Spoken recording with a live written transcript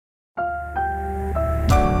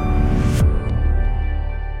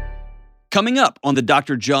Coming up on the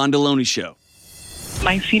Dr. John Delony Show.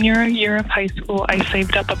 My senior year of high school, I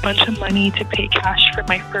saved up a bunch of money to pay cash for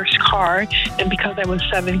my first car. And because I was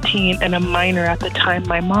 17 and a minor at the time,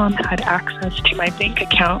 my mom had access to my bank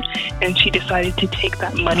account, and she decided to take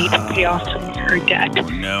that money to pay off some of her debt. No,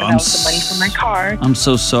 and that was the money for my car. I'm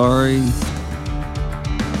so sorry.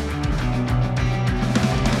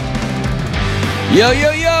 Yo,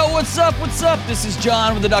 yo, yo, what's up? What's up? This is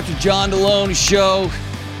John with the Dr. John Delony Show.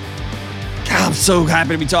 God, I'm so happy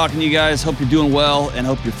to be talking to you guys. Hope you're doing well and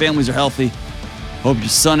hope your families are healthy. Hope your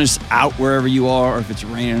sun is out wherever you are, or if it's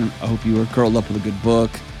raining, I hope you are curled up with a good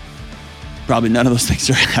book. Probably none of those things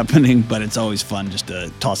are happening, but it's always fun just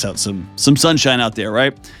to toss out some sunshine out there,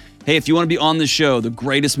 right? Hey, if you want to be on the show, the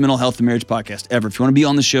greatest mental health and marriage podcast ever, if you want to be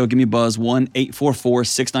on the show, give me a buzz,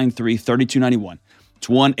 1-844-693-3291. It's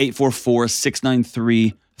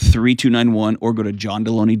 1-844-693-3291, or go to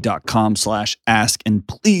johndelony.com/ask. And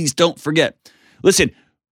please don't forget, listen,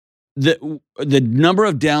 the number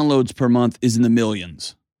of downloads per month is in the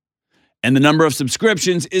millions. And the number of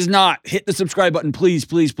subscriptions is not. Hit the subscribe button, please,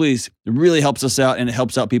 please, please. It really helps us out, and it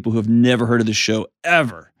helps out people who have never heard of the show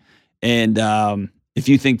ever. And if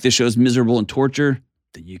you think this show is miserable and torture,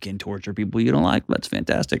 then you can torture people you don't like. That's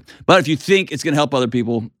fantastic. But if you think it's going to help other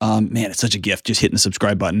people, man, it's such a gift just hitting the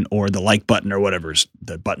subscribe button or the like button or whatever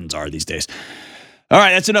the buttons are these days. All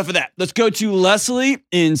right, that's enough of that. Let's go to Leslie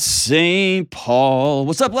in St. Paul.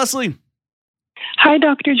 What's up, Leslie? Hi,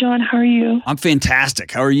 Dr. John. How are you? I'm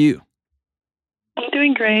fantastic. How are you? I'm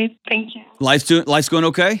doing great. Thank you. Life's going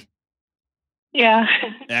okay? Yeah.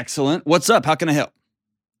 Excellent. What's up? How can I help?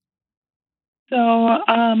 So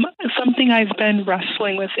something I've been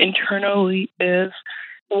wrestling with internally is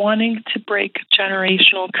wanting to break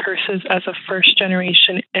generational curses as a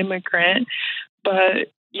first-generation immigrant,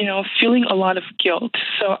 but, feeling a lot of guilt.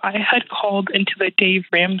 So I had called into the Dave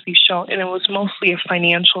Ramsey show, and it was mostly a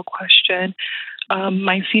financial question.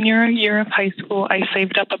 My senior year of high school, I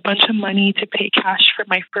saved up a bunch of money to pay cash for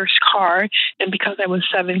my first car. And because I was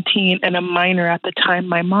 17 and a minor at the time,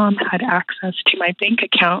 my mom had access to my bank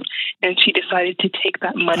account, and she decided to take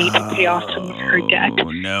that money to pay off some of her debt. No,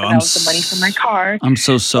 and that was the money for my car. I'm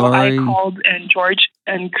so sorry. So I called, and George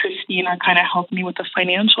and Christina kind of helped me with the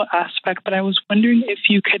financial aspect, but I was wondering if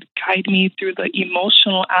you could guide me through the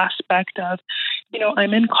emotional aspect of,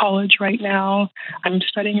 I'm in college right now. I'm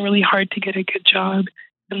studying really hard to get a good job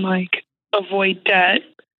and avoid debt.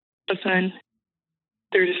 But then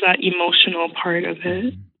there's that emotional part of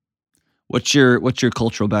it. What's your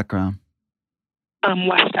cultural background?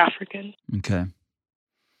 West African. Okay.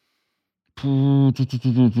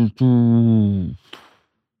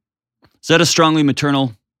 Is that a strongly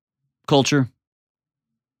maternal culture?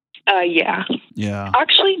 Yeah. Yeah.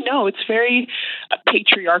 Actually, no, it's very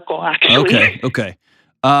patriarchal, actually. Okay.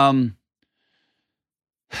 Oh,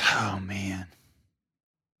 man.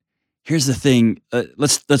 Here's the thing.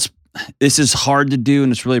 This is hard to do,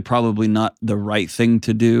 and it's really probably not the right thing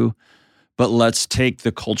to do, but let's take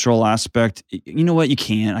the cultural aspect. You know what?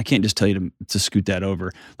 I can't just tell you to scoot that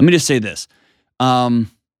over. Let me just say this. I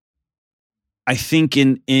think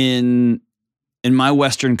in my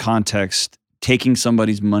Western context, taking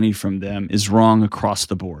somebody's money from them is wrong across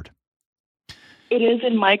the board. It is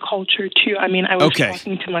in my culture, too. I mean, I was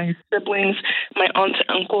talking to my siblings, my aunts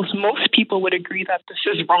and uncles. Most people would agree that this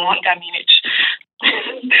is wrong. I mean, it's...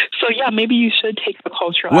 So, yeah, maybe you should take the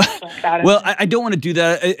cultural aspect out of it. Well, I don't want to do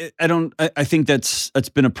that. I think that's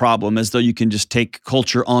been a problem, as though you can just take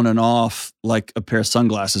culture on and off like a pair of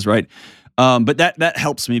sunglasses, right? But that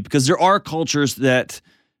helps me, because there are cultures that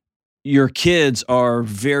your kids are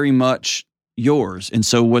very much yours, and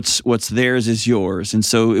so what's theirs is yours, and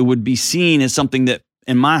so it would be seen as something that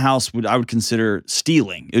in my house I would consider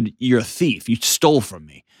stealing. You're a thief. You stole from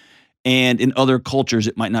me. And in other cultures,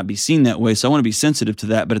 it might not be seen that way. So I want to be sensitive to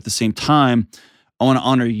that, but at the same time, I want to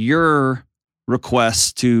honor your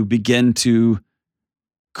request to begin to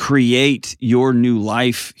create your new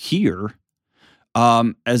life here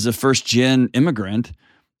as a first-gen immigrant,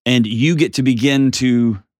 and you get to begin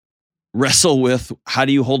to wrestle with how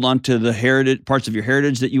do you hold on to the heritage parts of your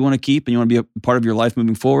heritage that you want to keep and you want to be a part of your life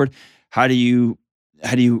moving forward. How do you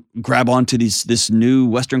grab onto this new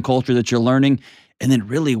Western culture that you're learning, and then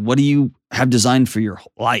really what do you have designed for your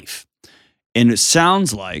life? And it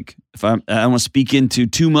sounds like, if I don't want to speak into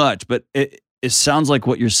too much, but it sounds like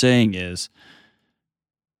what you're saying is,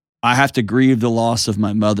 I have to grieve the loss of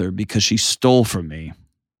my mother because she stole from me,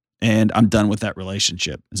 and I'm done with that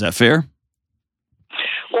relationship. Is that fair?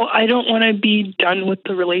 Well, I don't want to be done with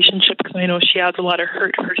the relationship because I know she has a lot of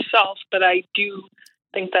hurt herself, but I do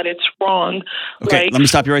think that it's wrong. Okay, let me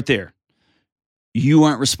stop you right there. you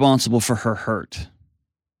aren't responsible for her hurt.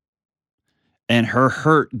 And her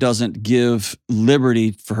hurt doesn't give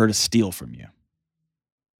liberty for her to steal from you.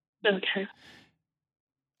 Okay.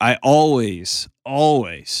 I always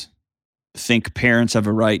think parents have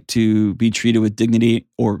a right to be treated with dignity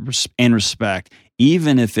and respect,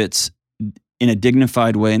 even if it's in a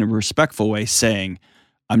dignified way, in a respectful way, saying,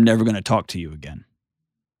 I'm never going to talk to you again.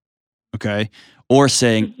 Okay? Or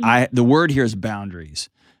saying, the word here is boundaries.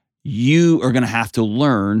 You are going to have to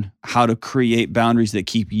learn how to create boundaries that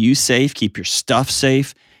keep you safe, keep your stuff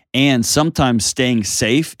safe, and sometimes staying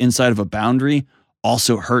safe inside of a boundary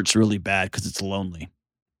also hurts really bad because it's lonely.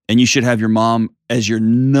 And you should have your mom as your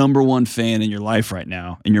number one fan in your life right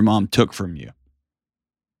now, and your mom took from you.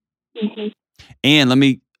 Mm-hmm. And let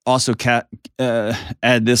me also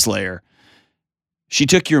add this layer. She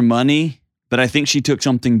took your money, but I think she took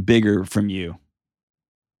something bigger from you.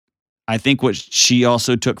 I think what she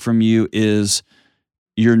also took from you is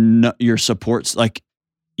your supports. Like,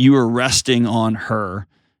 you were resting on her,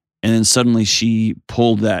 and then suddenly she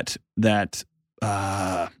pulled that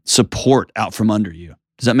support out from under you.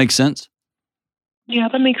 Does that make sense? Yeah,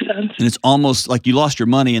 that makes sense. And it's almost like you lost your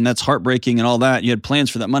money, and that's heartbreaking and all that. You had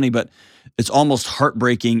plans for that money, but it's almost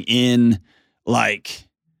heartbreaking in like,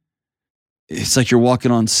 it's like you're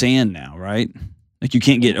walking on sand now, right? Like you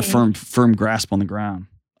can't get a firm grasp on the ground.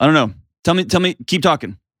 I don't know. Tell me, keep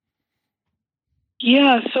talking.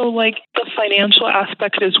 Yeah, so like the financial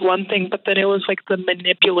aspect is one thing, but then it was like the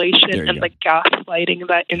manipulation and the gaslighting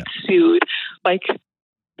that ensued. Like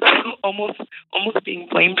almost being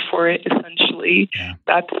blamed for it, essentially. Yeah.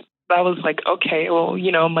 That was like, okay, well,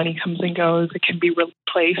 money comes and goes, it can be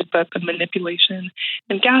replaced, but the manipulation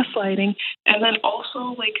and gaslighting, and then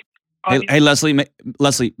also like, hey Leslie,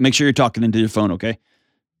 make sure you're talking into your phone, okay?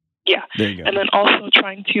 Yeah. There you go. And then also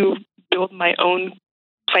trying to build my own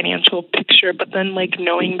financial picture, but then like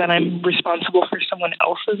knowing that I'm responsible for someone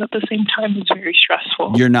else's at the same time is very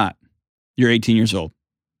stressful. You're not. You're 18 years old.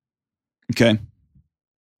 Okay.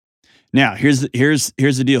 Now, here's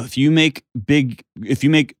the deal. If you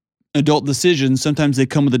make adult decisions, sometimes they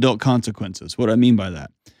come with adult consequences. What do I mean by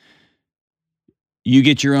that? You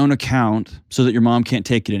get your own account so that your mom can't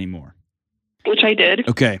take it anymore. Which I did.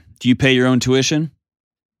 Okay. Do you pay your own tuition?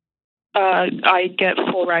 I get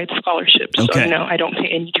full ride scholarships, so no, I don't pay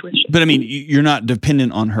any tuition. But I mean, you're not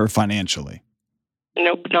dependent on her financially.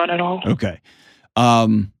 Nope, not at all. Okay.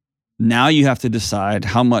 Now you have to decide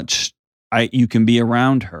how much you can be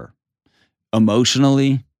around her.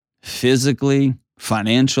 Emotionally, physically,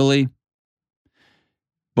 financially,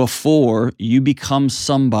 before you become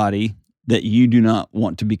somebody that you do not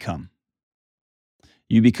want to become.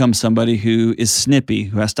 You become somebody who is snippy,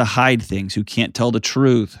 who has to hide things, who can't tell the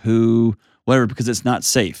truth, who whatever, because it's not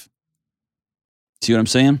safe. See what I'm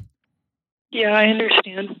saying? Yeah, I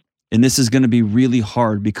understand. And this is going to be really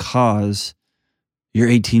hard because you're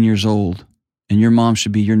 18 years old. And your mom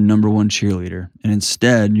should be your number one cheerleader. And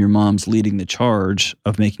instead, your mom's leading the charge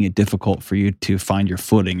of making it difficult for you to find your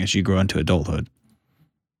footing as you grow into adulthood.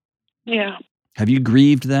 Yeah. Have you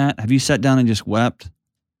grieved that? Have you sat down and just wept?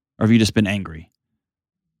 Or have you just been angry?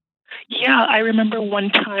 Yeah, I remember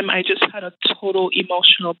one time I just had a total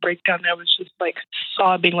emotional breakdown. I was just like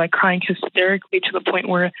sobbing, like crying hysterically to the point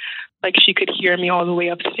where like she could hear me all the way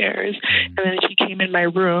upstairs. And then she came in my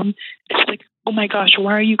room. It's like, oh my gosh,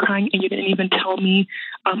 why are you crying? And you didn't even tell me.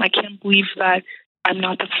 I can't believe that I'm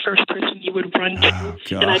not the first person you would run to.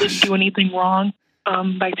 And I didn't do anything wrong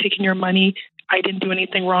by taking your money. I didn't do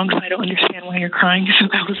anything wrong, so I don't understand why you're crying. So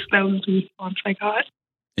that was the response I got.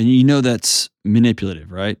 And you know that's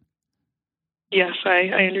manipulative, right? Yes, I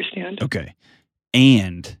understand. Okay.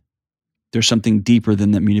 And there's something deeper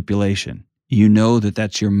than that manipulation. You know that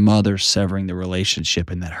that's your mother severing the relationship,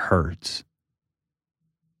 and that hurts.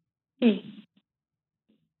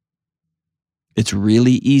 It's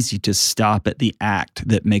really easy to stop at the act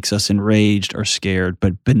that makes us enraged or scared,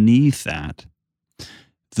 but beneath that,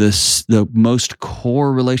 the most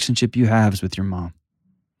core relationship you have is with your mom.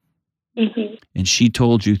 Mm-hmm. And she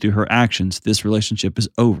told you through her actions, this relationship is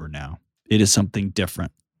over now. It is something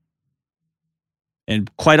different. And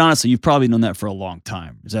quite honestly, you've probably known that for a long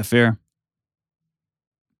time. Is that fair?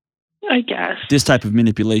 I guess. This type of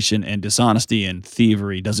manipulation and dishonesty and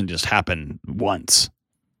thievery doesn't just happen once.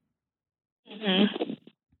 Mm-hmm.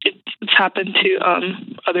 It's happened to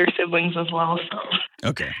other siblings as well. So.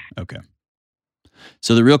 Okay.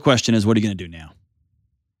 So the real question is, what are you going to do now?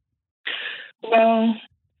 Well,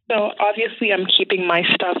 so obviously I'm keeping my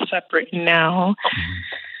stuff separate now.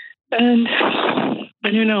 And I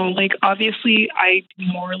don't know. Like, obviously,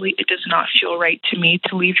 it does not feel right to me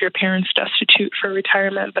to leave your parents destitute for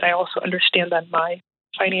retirement, but I also understand that my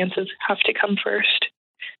finances have to come first.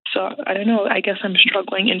 So I don't know. I guess I'm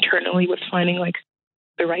struggling internally with finding like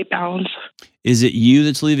the right balance. Is it you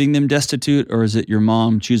that's leaving them destitute, or is it your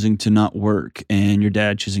mom choosing to not work and your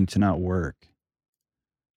dad choosing to not work?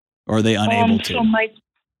 Or are they unable to?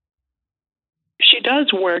 She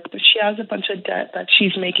does work, but she has a bunch of debt that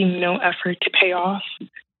she's making no effort to pay off.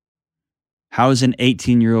 How is an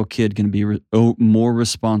 18-year-old kid going to be more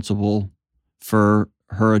responsible for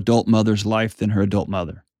her adult mother's life than her adult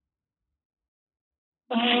mother?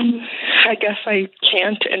 I guess I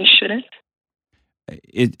can't and shouldn't.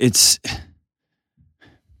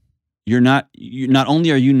 Not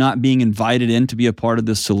only are you not being invited in to be a part of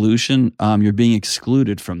the solution, you're being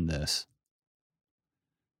excluded from this.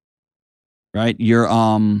 Right? It's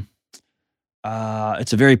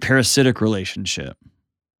a very parasitic relationship.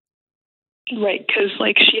 Right, because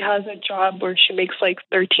like she has a job where she makes like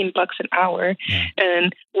 $13 an hour,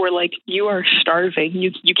 and we're like, you are starving.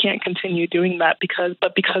 You can't continue doing that because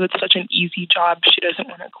it's such an easy job, she doesn't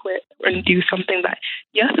want to quit and do something that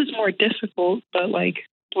is more difficult, but like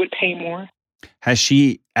would pay more. Has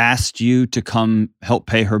she asked you to come help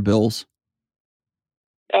pay her bills?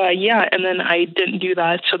 Yeah, and then I didn't do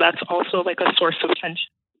that, so that's also like a source of tension.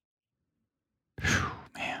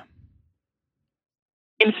 Man.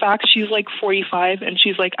 In fact, she's like 45, and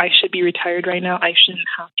she's like, I should be retired right now. I shouldn't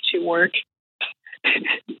have to work.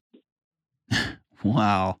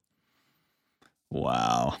 Wow.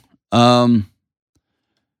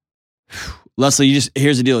 Leslie,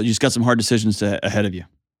 here's the deal. You just got some hard decisions ahead of you.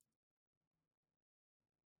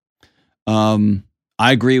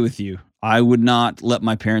 I agree with you. I would not let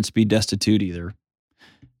my parents be destitute either.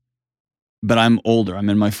 But I'm older.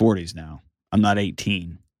 I'm in my 40s now. I'm not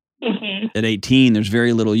 18. Mm-hmm. At 18, there's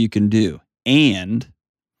very little you can do. And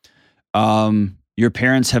your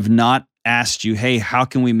parents have not asked you, hey, how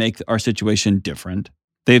can we make our situation different?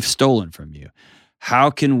 They've stolen from you.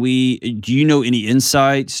 Do you know any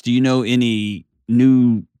insights? Do you know any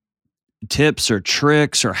new tips or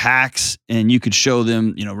tricks or hacks? And you could show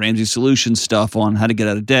them, Ramsey Solutions stuff on how to get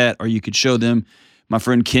out of debt, or you could show them my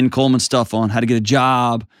friend Ken Coleman stuff on how to get a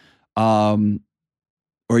job. Or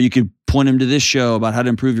you could point them to this show about how to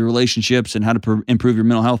improve your relationships and how to improve your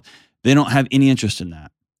mental health. They don't have any interest in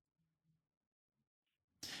that.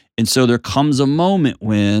 And so there comes a moment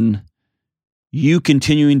when you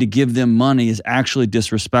continuing to give them money is actually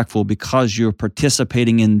disrespectful because you're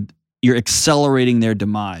you're accelerating their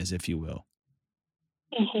demise, if you will.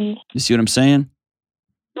 Mm-hmm. You see what I'm saying?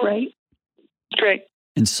 Right.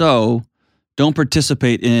 And so don't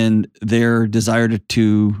participate in their desire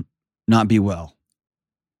to not be well.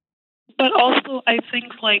 But also, I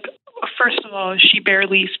think, like, first of all, she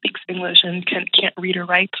barely speaks English and can't read or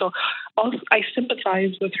write. So also, I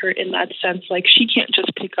sympathize with her in that sense. Like, she can't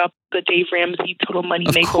just pick up the Dave Ramsey Total Money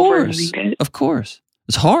Makeover and read it. Of course.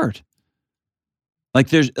 It's hard. And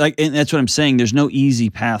that's what I'm saying. There's no easy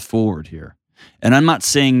path forward here. And I'm not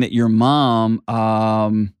saying that your mom,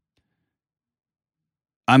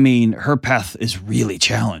 her path is really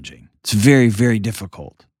challenging. It's very, very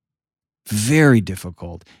difficult. Very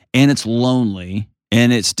difficult. And it's lonely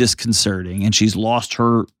and it's disconcerting. And she's lost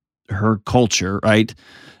her culture, right?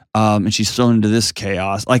 And she's thrown into this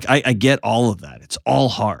chaos. Like, I get all of that. It's all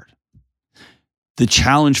hard. The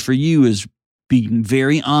challenge for you is being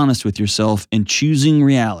very honest with yourself and choosing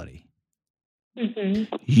reality.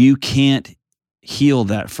 Mm-hmm. You can't heal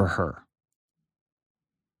that for her.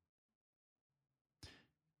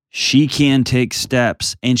 She can take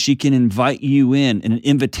steps and she can invite you in. And an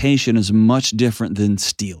invitation is much different than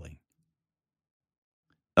stealing.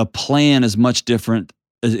 A plan is more different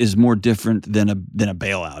than a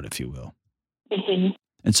bailout, if you will. Mm-hmm.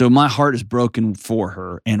 And so my heart is broken for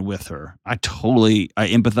her and with her. I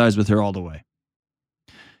empathize with her all the way.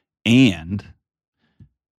 And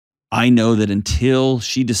I know that until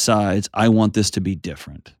she decides, I want this to be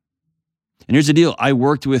different. And here's the deal. I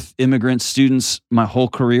worked with immigrant students my whole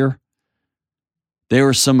career. They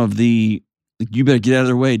were some of you better get out of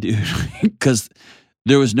their way, dude, because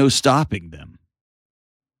there was no stopping them.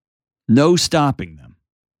 No stopping them.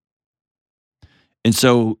 And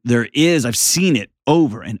so I've seen it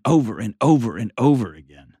over and over and over and over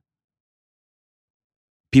again.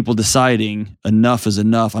 People deciding enough is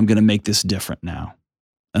enough. I'm going to make this different now.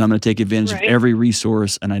 And I'm going to take advantage of every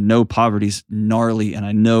resource. And I know poverty's gnarly. And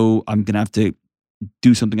I know I'm going to have to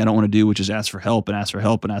do something I don't want to do, which is ask for help and ask for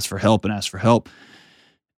help and ask for help and ask for help.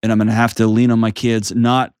 And I'm going to have to lean on my kids,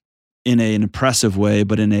 not in an oppressive way,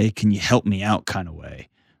 but in a, can you help me out kind of way.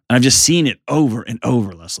 And I've just seen it over and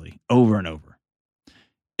over, Leslie, over and over.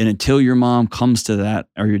 And until your mom comes to that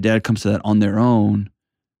or your dad comes to that on their own,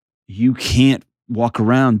 you can't walk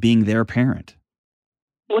around being their parent.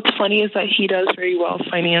 What's funny is that he does very well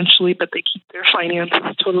financially, but they keep their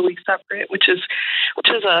finances totally separate, which is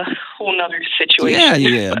a whole nother situation.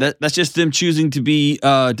 Yeah. That's just them choosing to be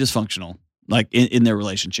dysfunctional, like in their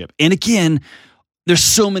relationship. And again, there's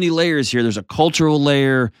so many layers here. There's a cultural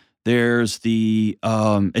layer. There's the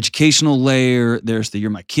educational layer. There's the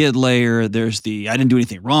you're my kid layer. There's the I didn't do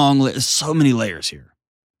anything wrong. There's so many layers here.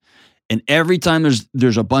 And every time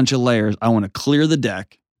there's a bunch of layers, I want to clear the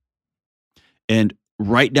deck and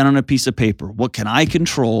write down on a piece of paper, what can I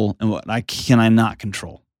control and what can I not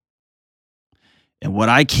control? And what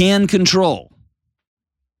I can control,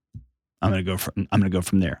 I'm going to go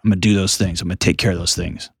from there. I'm going to do those things. I'm going to take care of those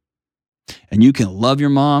things. And you can love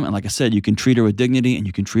your mom. And like I said, you can treat her with dignity and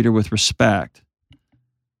you can treat her with respect.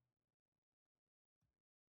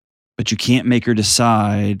 But you can't make her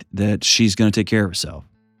decide that she's going to take care of herself.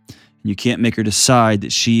 And you can't make her decide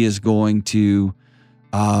that she is going to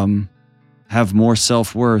have more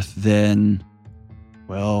self-worth than,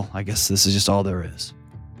 well, I guess this is just all there is.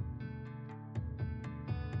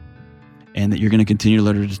 And that you're going to continue to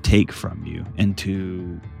let her to take from you and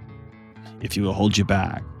to, if you will, hold you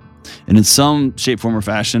back. And in some shape, form, or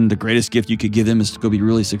fashion, the greatest gift you could give them is to go be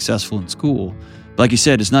really successful in school. But like you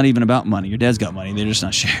said, it's not even about money. Your dad's got money. They're just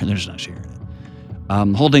not sharing it.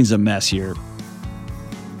 The whole thing's a mess here.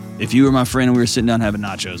 If you were my friend and we were sitting down having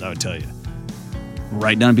nachos, I would tell you,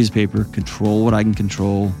 write down a piece of paper, control what I can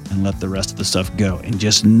control, and let the rest of the stuff go. And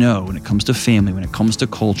just know when it comes to family, when it comes to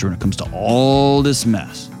culture, when it comes to all this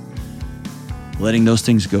mess, letting those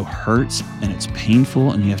things go hurts and it's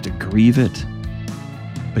painful and you have to grieve it.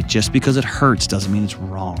 But just because it hurts doesn't mean it's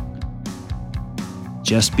wrong.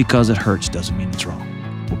 Just because it hurts doesn't mean it's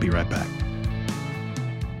wrong. We'll be right back.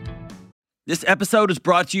 This episode is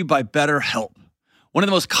brought to you by BetterHelp. One of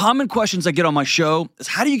the most common questions I get on my show is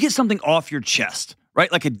how do you get something off your chest, right?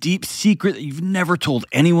 Like a deep secret that you've never told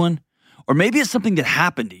anyone. Or maybe it's something that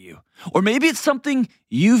happened to you. Or maybe it's something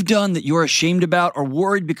you've done that you're ashamed about or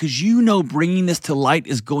worried because you know bringing this to light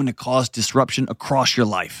is going to cause disruption across your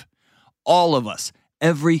life. All of us,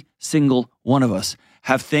 every single one of us,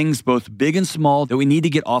 have things both big and small that we need to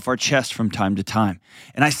get off our chest from time to time.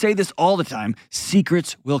 And I say this all the time,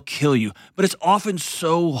 secrets will kill you, but it's often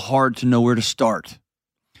so hard to know where to start.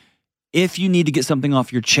 If you need to get something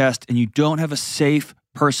off your chest and you don't have a safe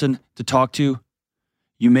person to talk to,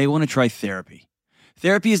 you may want to try therapy.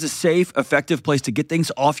 Therapy is a safe, effective place to get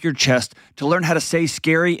things off your chest, to learn how to say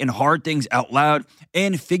scary and hard things out loud,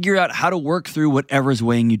 and figure out how to work through whatever is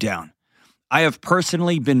weighing you down. I have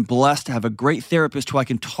personally been blessed to have a great therapist who I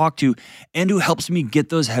can talk to and who helps me get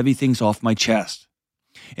those heavy things off my chest.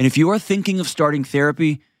 And if you are thinking of starting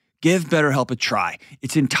therapy, give BetterHelp a try.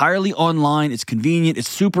 It's entirely online, it's convenient, it's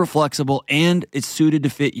super flexible, and it's suited to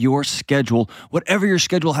fit your schedule, whatever your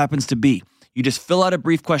schedule happens to be. You just fill out a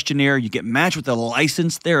brief questionnaire, you get matched with a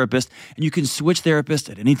licensed therapist, and you can switch therapists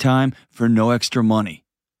at any time for no extra money.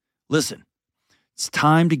 Listen, it's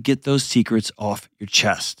time to get those secrets off your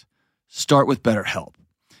chest. Start with BetterHelp.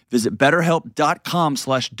 Visit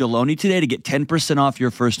BetterHelp.com/Delony today to get 10% off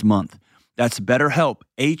your first month. That's BetterHelp,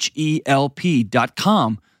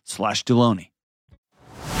 HELP.com/Delony.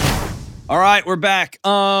 All right, we're back.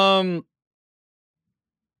 Let's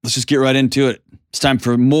just get right into it. It's time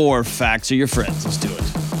for more Facts Are Your Friends. Let's do it.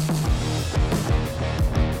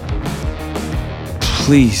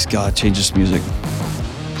 Please, God, change this music.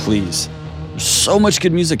 Please. There's so much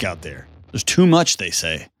good music out there. There's too much, they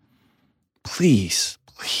say. Please.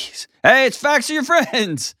 Hey, it's Facts Are Your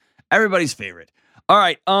Friends. Everybody's favorite. All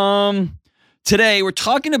right. Today we're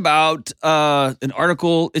talking about an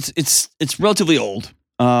article. It's relatively old.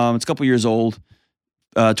 It's a couple years old.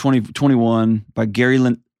 2021 by Gary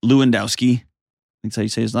Lewandowski. I think that's how you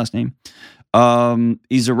say his last name.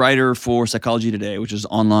 He's a writer for Psychology Today, which is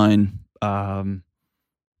online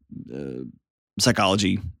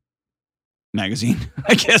psychology magazine.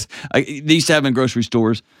 I guess they used to have them in grocery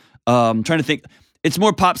stores. Trying to think. It's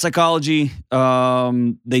more pop psychology.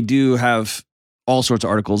 They do have all sorts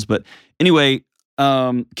of articles, but anyway,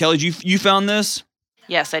 Kelly, you found this?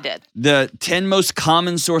 Yes, I did. The 10 most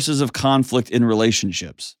common sources of conflict in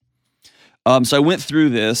relationships. So I went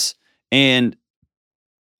through this, and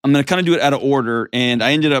I'm going to kind of do it out of order, and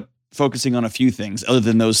I ended up focusing on a few things other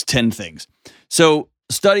than those 10 things. So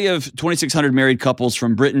a study of 2,600 married couples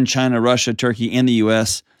from Britain, China, Russia, Turkey, and the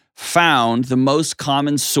U.S. found the most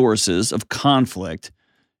common sources of conflict.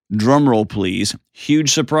 Drum roll, please.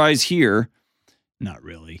 Huge surprise here. Not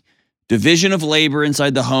really. division of labor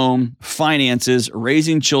inside the home, finances,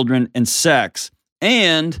 raising children, and sex.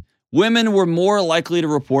 And women were more likely to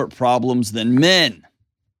report problems than men.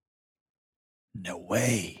 No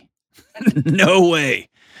way. No way.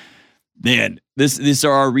 Man, these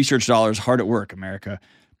are our research dollars hard at work, America.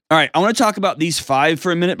 All right, I want to talk about these 5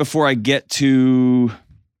 for a minute before I get to...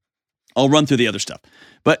 I'll run through the other stuff.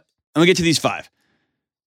 But I'm going to get to these 5.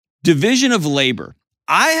 Division of labor.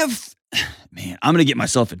 I'm going to get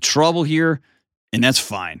myself in trouble here, and that's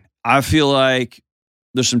fine. I feel like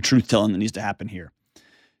there's some truth telling that needs to happen here.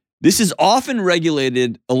 This is often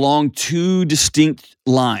regulated along 2 distinct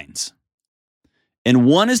lines. And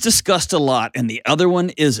one is discussed a lot, and the other one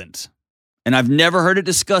isn't. And I've never heard it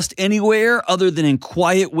discussed anywhere other than in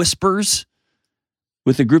quiet whispers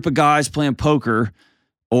with a group of guys playing poker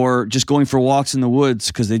or just going for walks in the woods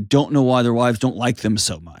because they don't know why their wives don't like them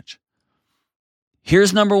so much.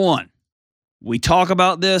 Here's number 1. We talk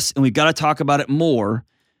about this, and we've got to talk about it more.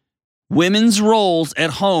 Women's roles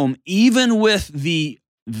at home, even with the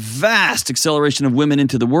vast acceleration of women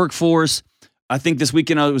into the workforce. I think this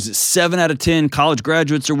weekend it was 7 out of 10 college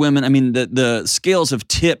graduates are women. I mean, the scales have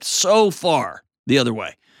tipped so far the other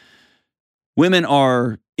way. Women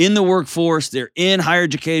are in the workforce. They're in higher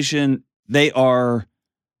education. They are,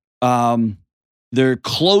 they're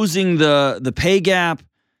closing the pay gap.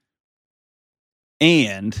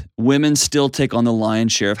 And women still take on the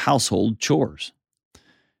lion's share of household chores.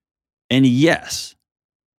 And yes,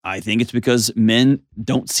 I think it's because men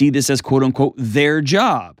don't see this as quote unquote their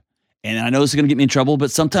job. And I know this is going to get me in trouble,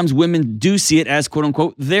 but sometimes women do see it as quote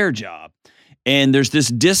unquote their job. And there's this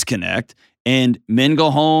disconnect, and men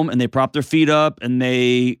go home and they prop their feet up and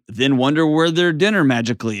they then wonder where their dinner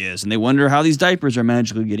magically is. And they wonder how these diapers are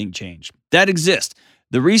magically getting changed. That exists.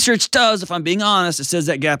 The research does, if I'm being honest, it says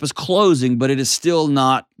that gap is closing, but it is still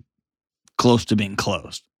not close to being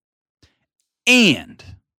closed. And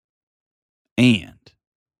the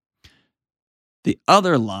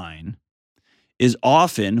other line is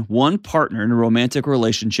often one partner in a romantic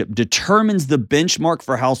relationship determines the benchmark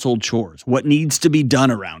for household chores, what needs to be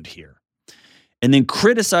done around here, and then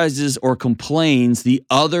criticizes or complains the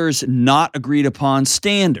other's not agreed upon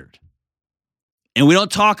standard. And we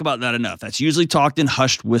don't talk about that enough. That's usually talked in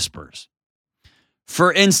hushed whispers.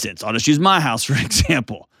 For instance, I'll just use my house for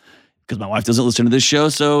example, because my wife doesn't listen to this show,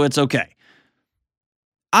 so it's okay.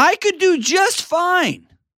 I could do just fine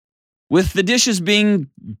with the dishes being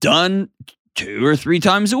done 2 or 3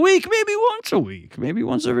 times a week, maybe once a week, maybe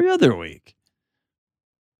once every other week.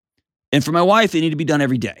 And for my wife, they need to be done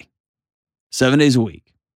every day, 7 days a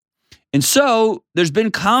week. And so there's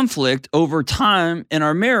been conflict over time in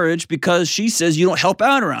our marriage because she says you don't help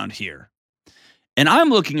out around here. And I'm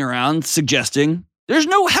looking around suggesting there's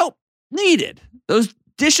no help needed. Those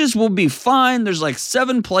dishes will be fine. There's like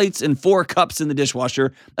 7 plates and 4 cups in the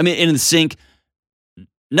dishwasher. I mean, in the sink.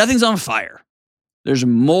 Nothing's on fire. There's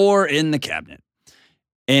more in the cabinet.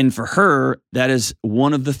 And for her, that is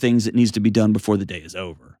one of the things that needs to be done before the day is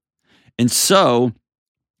over. And so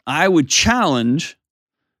I would challenge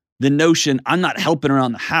the notion I'm not helping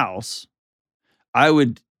around the house. I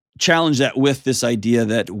would challenge that with this idea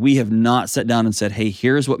that we have not sat down and said, hey,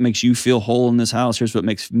 here's what makes you feel whole in this house. Here's what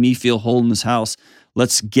makes me feel whole in this house.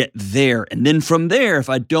 Let's get there. And then from there, if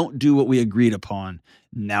I don't do what we agreed upon,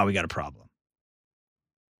 now we got a problem.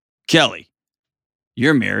 Kelly,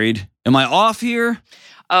 you're married. Am I off here?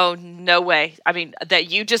 Oh, no way. I mean, that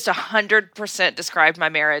you just 100% described my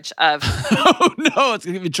marriage of oh, no, it's going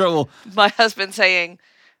to give me trouble. My husband saying,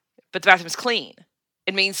 but the bathroom's clean.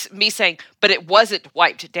 It means me saying, but it wasn't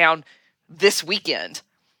wiped down this weekend.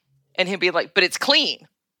 And him being like, but it's clean.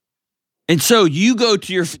 And so you go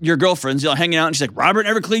to your girlfriend's, you're hanging out, and she's like, Robert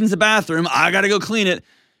never cleans the bathroom. I got to go clean it.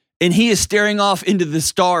 And he is staring off into the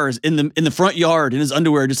stars in the front yard in his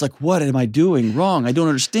underwear, just like, what am I doing wrong? I don't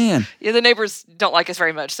understand. Yeah, the neighbors don't like us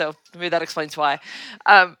very much, so maybe that explains why.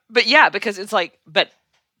 But yeah, because it's like, but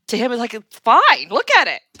to him, it's like, it's fine. Look at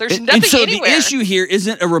it. There's nothing and so anywhere. The issue here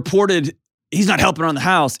isn't a reported, he's not helping around the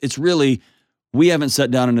house. It's really, we haven't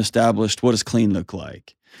sat down and established what does clean look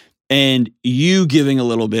like. And you giving a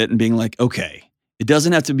little bit and being like, okay, it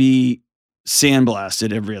doesn't have to be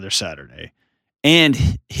sandblasted every other Saturday. And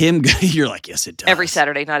him, you're like, yes, it does. Every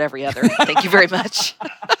Saturday, not every other. Thank you very much.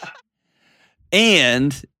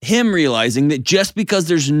 And him realizing that just because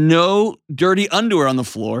there's no dirty underwear on the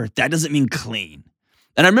floor, that doesn't mean clean.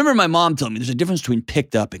 And I remember my mom telling me there's a difference between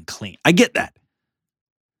picked up and clean. I get that.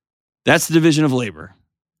 That's the division of labor.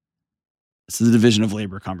 It's the division of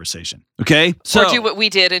labor conversation. Okay? So, or do what we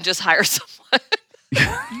did and just hire someone.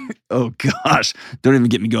 Oh, gosh. Don't even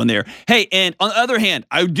get me going there. Hey, and on the other hand,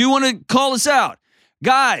 I do want to call this out.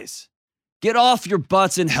 Guys, Get off your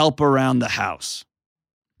butts and help around the house.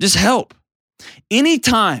 Just help.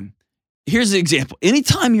 Anytime, here's the example.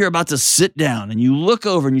 Anytime you're about to sit down and you look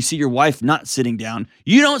over and you see your wife not sitting down,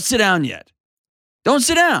 you don't sit down yet. Don't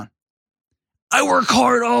sit down. I work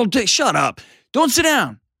hard all day. Shut up. Don't sit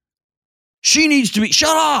down. She needs to be,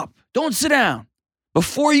 shut up. Don't sit down.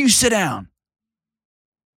 Before you sit down,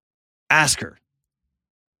 ask her,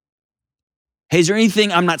 hey, is there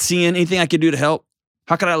anything I'm not seeing, anything I can do to help?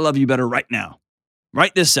 How can I love you better right now?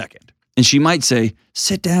 Right this second. And she might say,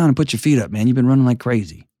 sit down and put your feet up, man. You've been running like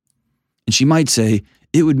crazy. And she might say,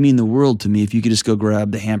 it would mean the world to me if you could just go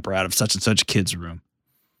grab the hamper out of such and such kid's room.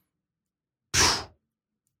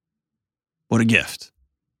 What a gift.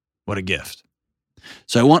 What a gift.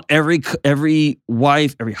 So I want every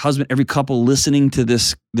wife, every husband, every couple listening to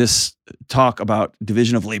this talk about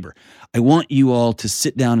division of labor. I want you all to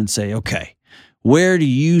sit down and say, okay, where do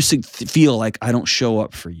you feel like I don't show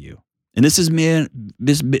up for you? And this is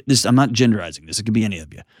this I'm not genderizing this. It could be any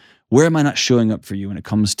of you. Where am I not showing up for you when it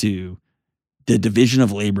comes to the division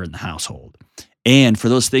of labor in the household? And for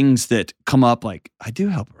those things that come up, like I do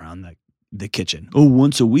help around the kitchen. Oh,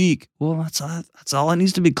 once a week. Well, that's all that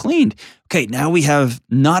needs to be cleaned. Okay, now we have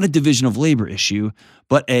not a division of labor issue,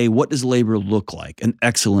 but a what does labor look like? An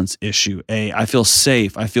excellence issue. I feel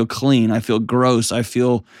safe. I feel clean. I feel gross. I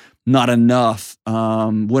feel not enough.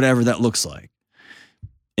 Whatever that looks like.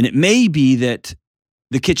 And it may be that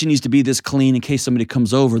the kitchen needs to be this clean in case somebody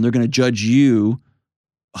comes over and they're going to judge you,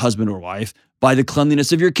 husband or wife, by the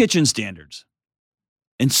cleanliness of your kitchen standards.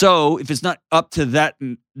 And so if it's not up to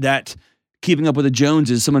that keeping up with the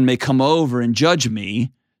Joneses, someone may come over and judge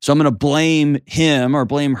me. So I'm going to blame him or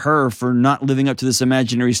blame her for not living up to this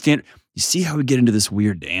imaginary standard. You see how we get into this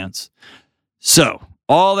weird dance? So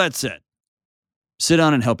all that said, sit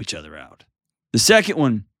down and help each other out. The second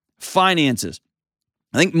one, finances.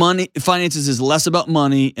 I think finances is less about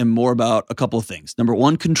money and more about a couple of things. Number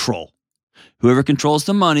one, control. Whoever controls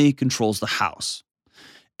the money controls the house.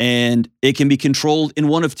 And it can be controlled in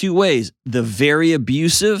one of two ways. The very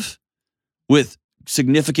abusive, with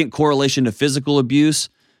significant correlation to physical abuse,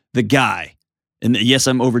 the guy. And yes,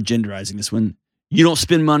 I'm over-genderizing this one. You don't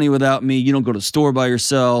spend money without me. You don't go to the store by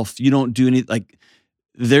yourself. You don't do anything. Like,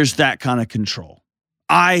 there's that kind of control.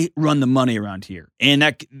 I run the money around here. And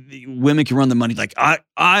that women can run the money. Like, I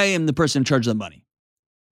am the person in charge of the money.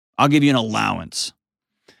 I'll give you an allowance.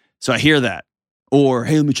 So I hear that. Or,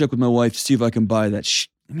 hey, let me check with my wife to see if I can buy that.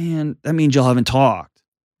 Man, that means y'all haven't talked.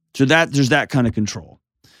 So there's that kind of control.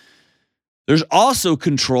 There's also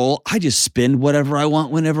control. I just spend whatever I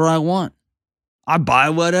want whenever I want. I buy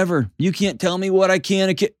whatever. You can't tell me what I can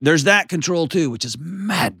and can't. There's that control too, which is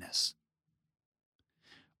madness.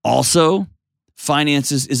 Also,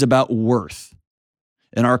 finances is about worth.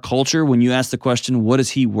 In our culture, when you ask the question, what is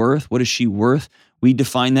he worth? What is she worth? We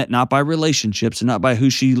define that not by relationships and not by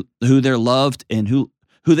who they're loved and who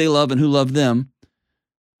they love and who love them.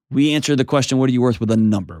 We answer the question, what are you worth, with a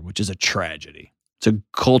number, which is a tragedy. It's a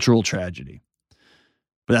cultural tragedy.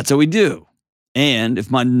 But that's what we do. And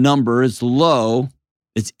if my number is low,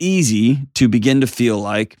 it's easy to begin to feel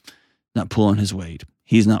like not pulling his weight.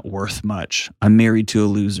 He's not worth much. I'm married to a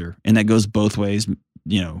loser. And that goes both ways,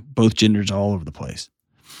 both genders all over the place.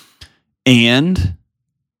 And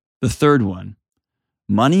the third one,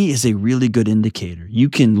 money is a really good indicator. You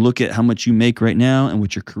can look at how much you make right now and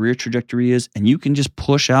what your career trajectory is, and you can just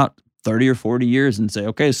push out 30 or 40 years and say,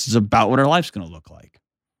 okay, this is about what our life's going to look like.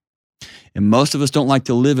 And most of us don't like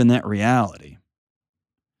to live in that reality.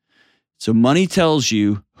 So money tells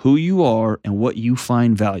you who you are and what you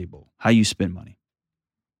find valuable, how you spend money.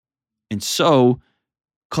 And so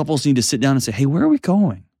couples need to sit down and say, hey, where are we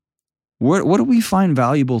going? What do we find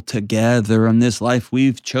valuable together in this life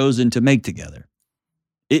we've chosen to make together?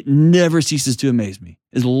 It never ceases to amaze me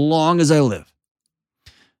as long as I live.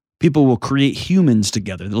 People will create humans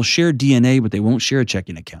together. They'll share DNA, but they won't share a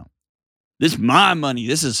checking account. This is my money.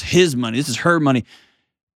 This is his money. This is her money.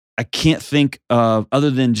 I can't think of,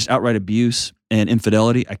 other than just outright abuse and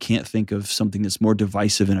infidelity, I can't think of something that's more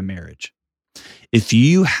divisive in a marriage. If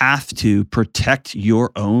you have to protect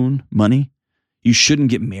your own money, you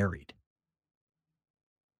shouldn't get married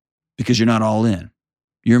because you're not all in.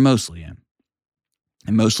 You're mostly in.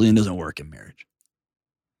 And mostly in doesn't work in marriage.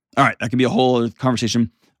 All right, that can be a whole other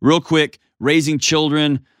conversation. Real quick, raising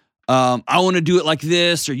children. I want to do it like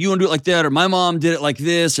this, or you want to do it like that, or my mom did it like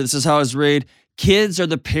this, or this is how I was raised. Kids are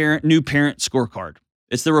the new parent scorecard.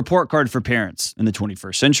 It's the report card for parents in the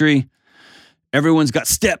 21st century. Everyone's got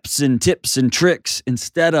steps and tips and tricks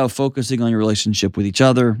instead of focusing on your relationship with each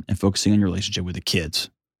other and focusing on your relationship with the kids.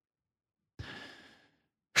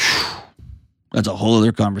 That's a whole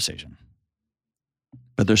other conversation.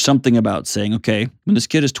 But there's something about saying, okay, when this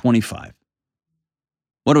kid is 25,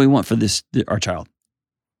 what do we want for our child?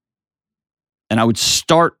 And I would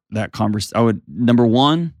start that conversation. Number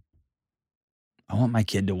one, I want my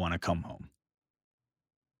kid to want to come home.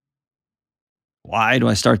 Why do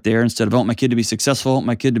I start there instead of I want my kid to be successful? I want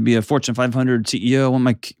my kid to be a Fortune 500 CEO. I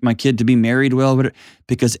want my kid to be married well.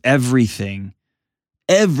 Because everything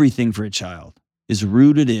for a child is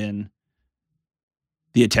rooted in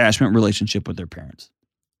the attachment relationship with their parents.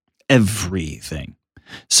 Everything.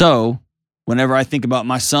 So whenever I think about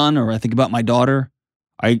my son or I think about my daughter,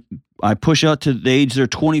 I push out to the age they're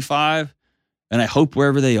 25, and I hope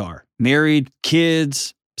wherever they are, married,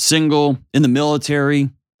 kids, single, in the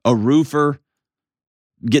military, a roofer,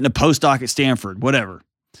 getting a postdoc at Stanford, whatever.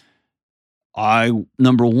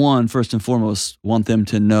 Number one, first and foremost, want them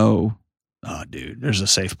to know, oh, dude, there's a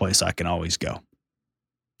safe place I can always go.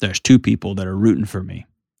 There's two people that are rooting for me,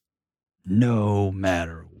 no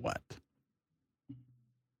matter what.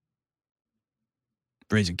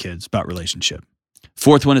 Raising kids, about relationship.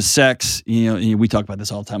 Fourth one is sex. We talk about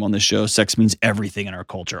this all the time on this show. Sex means everything in our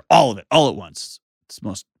culture, all of it, all at once. It's the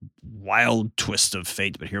most wild twist of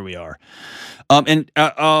fate, but here we are. I'll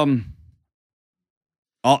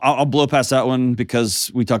blow past that one because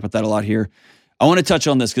we talk about that a lot here. I want to touch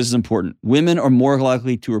on this because it's important. Women are more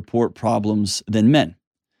likely to report problems than men.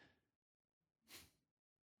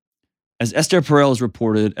 As Esther Perel has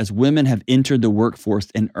reported, as women have entered the workforce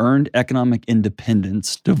and earned economic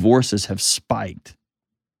independence, divorces have spiked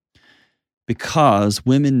because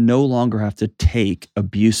women no longer have to take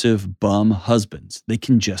abusive bum husbands. They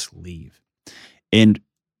can just leave. And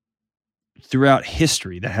throughout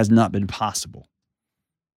history, that has not been possible.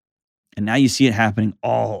 And now you see it happening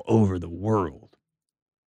all over the world.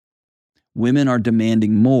 Women are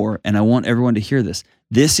demanding more, and I want everyone to hear this.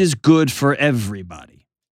 This is good for everybody.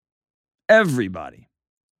 Everybody.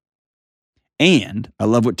 And I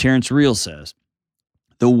love what Terrence Real says.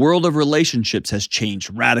 The world of relationships has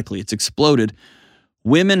changed radically. It's exploded.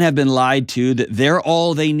 Women have been lied to that they're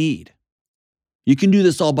all they need. You can do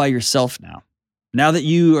this all by yourself now. Now that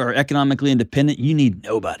you are economically independent, you need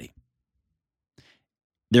nobody.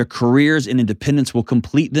 Their careers and independence will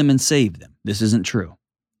complete them and save them. This isn't true.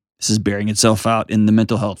 This is bearing itself out in the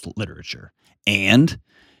mental health literature. And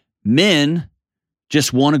men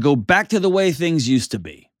just want to go back to the way things used to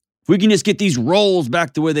be. If we can just get these roles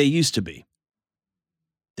back to where they used to be,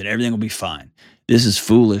 then everything will be fine. This is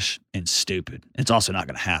foolish and stupid. It's also not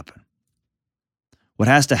going to happen. What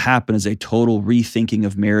has to happen is a total rethinking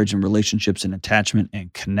of marriage and relationships and attachment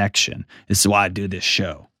and connection. This is why I do this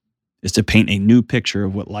show, is to paint a new picture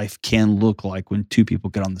of what life can look like when two people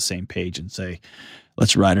get on the same page and say,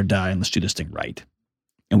 let's ride or die and let's do this thing right.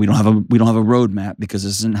 And we don't have a roadmap because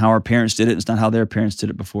this isn't how our parents did it. It's not how their parents did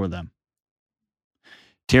it before them.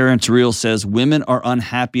 Terrence Real says women are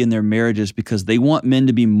unhappy in their marriages because they want men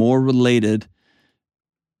to be more relatable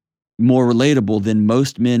than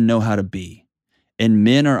most men know how to be. And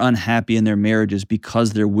men are unhappy in their marriages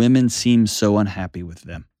because their women seem so unhappy with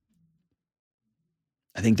them.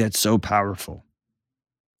 I think that's so powerful.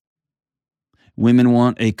 Women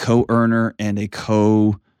want a co-earner and a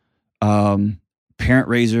parent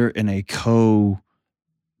raiser and a co-partner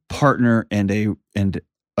and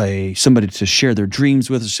a somebody to share their dreams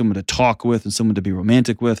with, or someone to talk with, and someone to be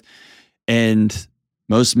romantic with. And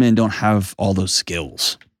most men don't have all those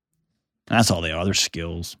skills. That's all they are. They're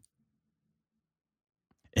skills.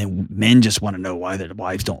 And men just want to know why their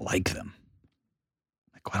wives don't like them.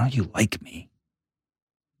 Like, why don't you like me?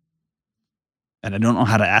 And I don't know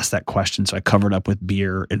how to ask that question, so I covered up with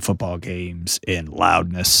beer and football games and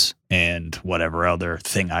loudness and whatever other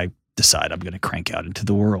thing I decide I'm going to crank out into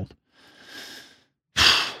the world.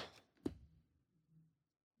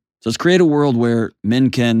 So let's create a world where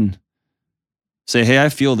men can say, hey, I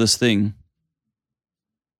feel this thing,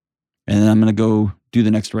 and then I'm going to go do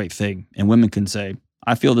the next right thing. And women can say,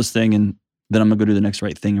 I feel this thing, and then I'm going to go do the next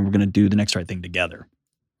right thing, and we're going to do the next right thing together.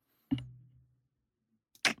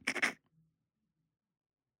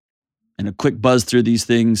 And a quick buzz through these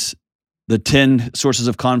things. The 10 sources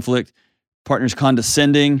of conflict: partners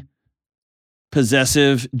condescending,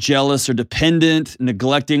 possessive, jealous or dependent,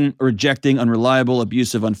 neglecting, rejecting, unreliable,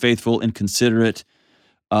 abusive, unfaithful, inconsiderate,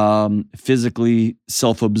 physically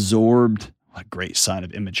self-absorbed. What a great sign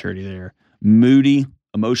of immaturity there. Moody,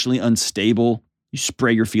 emotionally unstable. You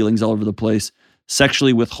spray your feelings all over the place.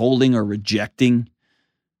 Sexually withholding or rejecting.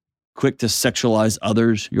 Quick to sexualize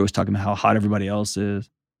others. You're always talking about how hot everybody else is.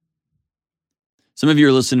 Some of you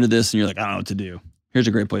are listening to this and you're like, I don't know what to do. Here's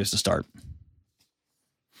a great place to start.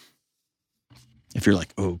 If you're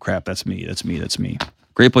like, oh crap, that's me.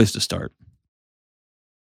 Great place to start.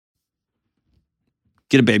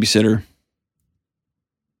 get a babysitter.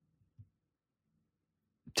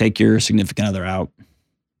 Take your significant other out,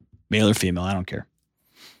 male or female, I don't care.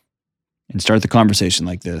 And start the conversation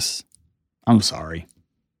like this. I'm sorry.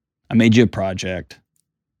 I made you a project.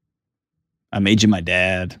 I made you my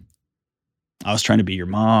dad. I was trying to be your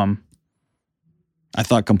mom. I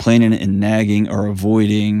thought complaining and nagging or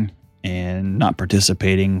avoiding and not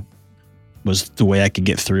participating was the way I could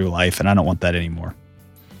get through life, and I don't want that anymore.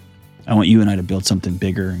 I want you and I to build something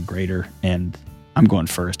bigger and greater, and I'm going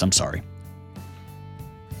first. I'm sorry.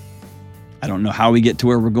 I don't know how we get to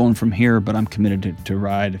where we're going from here, but I'm committed to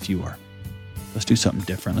ride if you are. Let's do something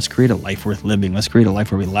different. Let's create a life worth living. Let's create a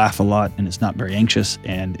life where we laugh a lot and it's not very anxious,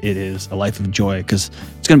 and it is a life of joy, because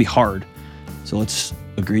it's going to be hard. So let's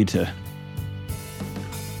agree to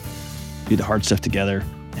do the hard stuff together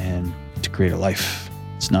and to create a life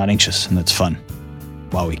that's not anxious and that's fun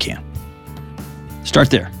while we can. Start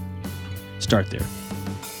there. Start there.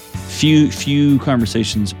 Few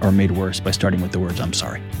conversations are made worse by starting with the words, I'm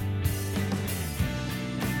sorry.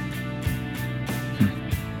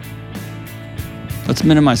 Let's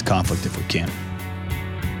minimize conflict if we can.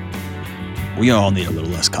 We all need a little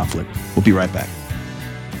less conflict. We'll be right back.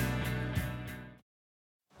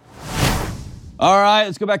 All right,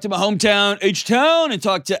 let's go back to my hometown, H-Town, and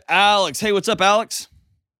talk to Alex. Hey, what's up, Alex?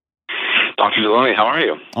 Dr. Deloney, how are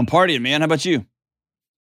you? I'm partying, man. How about you?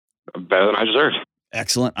 Better than I deserve.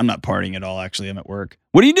 Excellent. I'm not partying at all, actually. I'm at work.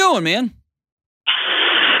 What are you doing, man?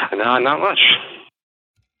 No, not much.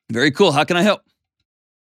 Very cool. How can I help?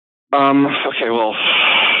 Okay, well,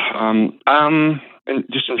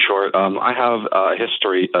 just in short, I have a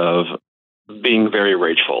history of being very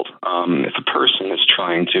rageful. If a person is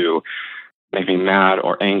trying to make me mad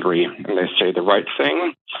or angry and they say the right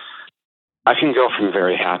thing, I can go from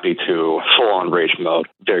very happy to full-on rage mode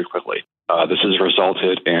very quickly. This has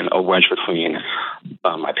resulted in a wedge between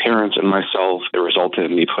my parents and myself. It resulted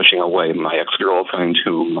in me pushing away my ex-girlfriend,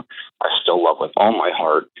 whom I still love with all my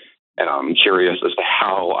heart. And I'm curious as to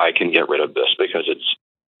how I can get rid of this, because it's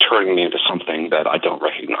turning me into something that I don't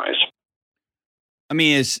recognize. I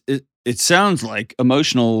mean, it sounds like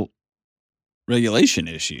emotional regulation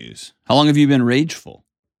issues. How long have you been rageful?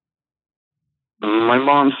 My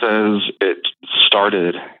mom says it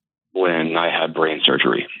started when I had brain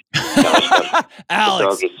surgery.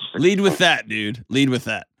 Alex, lead with that, dude. Lead with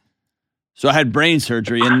that. So I had brain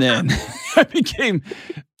surgery, and then I became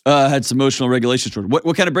had some emotional regulation disorder.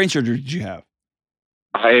 What kind of brain surgery did you have?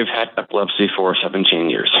 I've had epilepsy for 17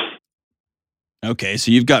 years. Okay, so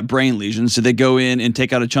you've got brain lesions. Did they go in and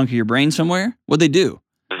take out a chunk of your brain somewhere? What'd they do?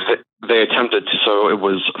 They attempted to. So it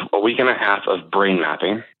was a week and a half of brain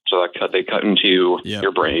mapping. So they cut into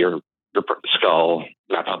your brain, your skull,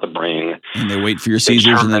 map out the brain. And they wait for your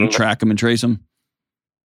seizures and then track them and trace them?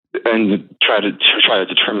 And try to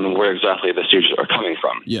determine where exactly the seizures are coming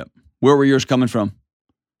from. Yeah. Where were yours coming from?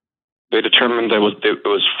 They determined it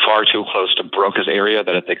was far too close to Broca's area,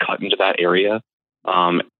 that if they cut into that area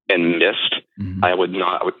and missed, I would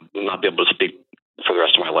not be able to speak for the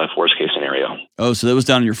rest of my life, worst case scenario. Oh, so that was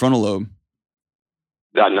down in your frontal lobe?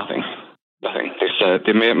 Nothing. They said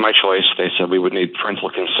they made my choice. They said we would need parental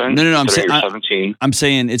consent. No. I'm saying you're 17. I'm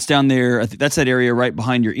saying it's down there. I think that's that area right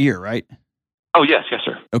behind your ear, right? Oh, yes,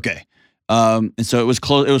 sir. Okay. And so it was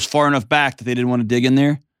close. It was far enough back that they didn't want to dig in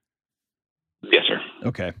there. Yes, sir.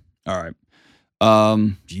 Okay. All right.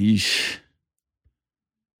 Yeesh.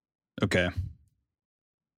 Okay.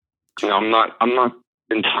 No, I'm not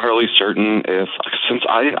entirely certain since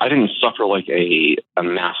I didn't suffer like a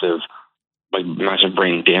massive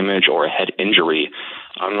brain damage or a head injury.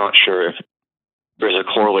 I'm not sure if there's a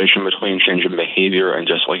correlation between change in behavior and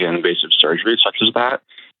just like an invasive surgery such as that.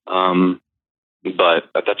 But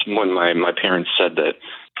that's when my parents said that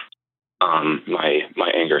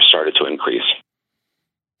my anger started to increase.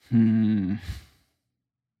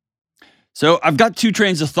 So I've got two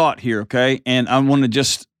trains of thought here, okay? And I want to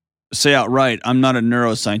just say outright, I'm not a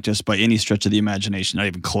neuroscientist by any stretch of the imagination, not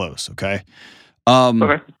even close, okay?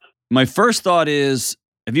 Okay. My first thought is,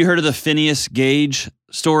 have you heard of the Phineas Gage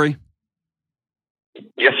story?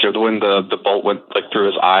 Yes, sir. When the bolt went like through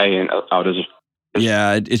his eye and out his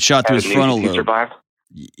yeah, it shot through his frontal lobe. Survived?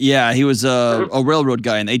 Yeah, he was a railroad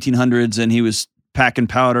guy in the 1800s, and he was packing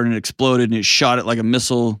powder, and it exploded, and it shot it like a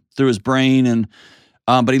missile through his brain, and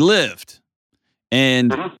but he lived.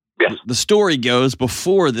 And yes. The story goes,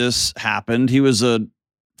 before this happened, he was a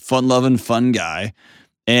fun-loving, fun guy,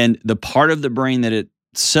 and the part of the brain that it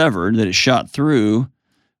severed, that it shot through,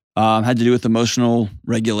 had to do with emotional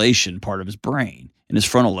regulation part of his brain in his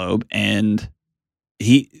frontal lobe, and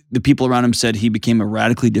the people around him said he became a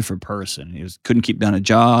radically different person. He couldn't keep down a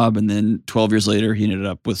job, and then 12 years later, he ended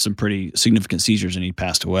up with some pretty significant seizures, and he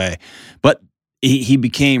passed away. But he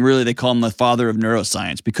became really, they call him the father of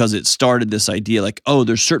neuroscience, because it started this idea like, oh,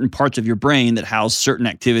 there's certain parts of your brain that house certain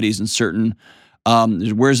activities and certain,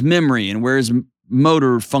 where's memory and where's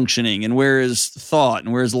motor functioning and where is thought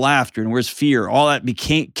and where's laughter and where's fear. All that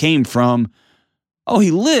came from, oh,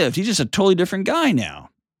 he lived. He's just a totally different guy now.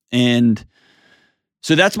 And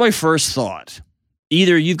so that's my first thought.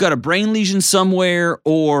 Either you've got a brain lesion somewhere,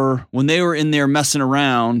 or when they were in there messing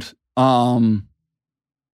around,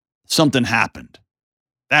 something happened.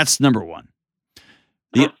 That's number one.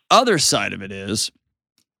 The other side of it is,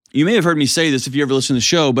 you may have heard me say this if you ever listen to the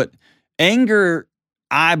show, but anger,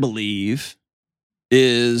 I believe,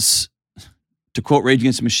 is, to quote Rage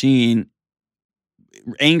Against the Machine,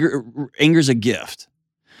 anger's a gift.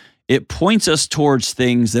 It points us towards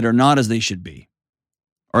things that are not as they should be,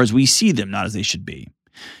 or as we see them, not as they should be.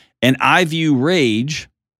 And I view rage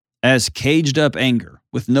as caged up anger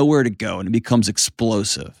with nowhere to go, and it becomes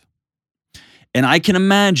explosive. And I can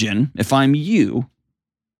imagine if I'm you,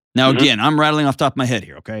 now again, I'm rattling off the top of my head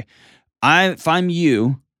here, okay? If I'm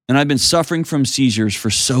you, and I've been suffering from seizures for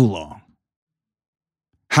so long,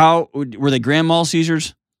 how, were they grand mal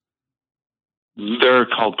seizures? They're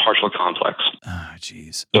called partial complex. Oh,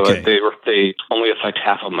 jeez. So Okay. they only affect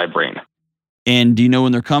half of my brain. And do you know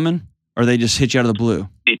when they're coming? Or they just hit you out of the blue?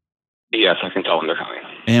 Yes, I can tell when they're coming.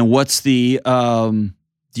 And what's the, do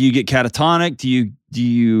you get catatonic? Do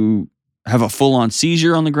you have a full-on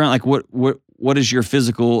seizure on the ground? Like what is your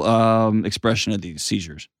physical expression of these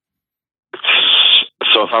seizures?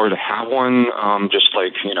 So if I were to have one, just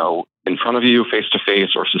like, in front of you, face to face,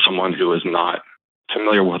 or to someone who is not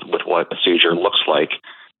familiar with what a seizure looks like,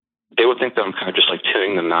 they would think that I'm kind of just like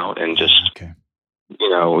tuning them out and just, Okay.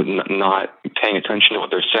 Not paying attention to what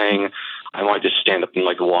they're saying. I might just stand up and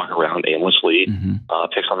like walk around aimlessly,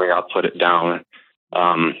 pick something up, put it down.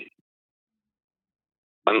 I've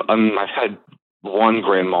had one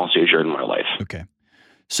grand mal seizure in my life. Okay.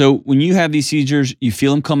 So when you have these seizures, you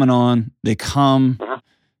feel them coming on, they come,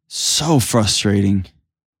 so frustrating.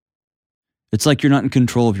 It's like you're not in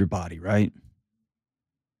control of your body, right?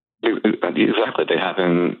 Exactly. They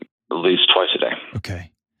happen at least twice a day.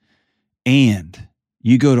 Okay. And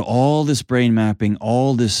you go to all this brain mapping,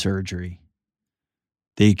 all this surgery.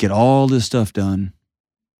 They get all this stuff done.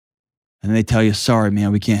 And they tell you, sorry,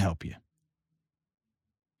 man, we can't help you.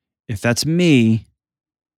 If that's me,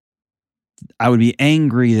 I would be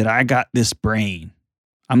angry that I got this brain.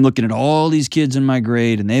 I'm looking at all these kids in my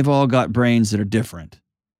grade, and they've all got brains that are different,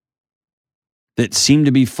 that seem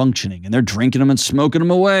to be functioning, and they're drinking them and smoking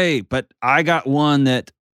them away. But I got one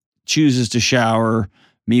that chooses to shower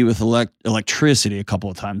me with electricity a couple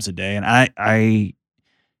of times a day. And I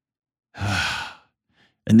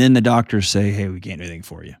and then the doctors say, hey, we can't do anything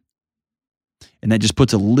for you. And that just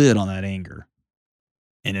puts a lid on that anger.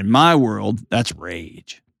 And in my world, that's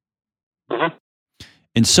rage.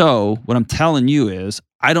 And so what I'm telling you is,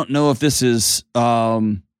 I don't know if this is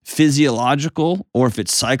physiological or if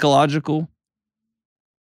it's psychological.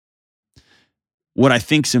 What I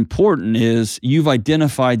think is important is you've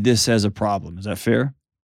identified this as a problem. Is that fair?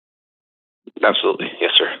 Absolutely.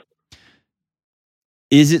 Yes, sir.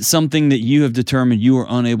 Is it something that you have determined you are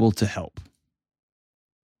unable to help?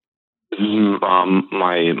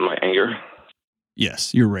 My anger.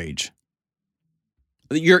 Yes, your rage.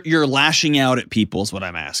 You're lashing out at people is what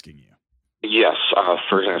I'm asking you. Yes.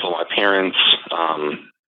 For example, my parents,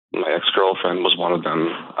 my ex-girlfriend was one of them.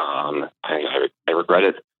 I regret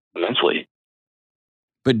it immensely.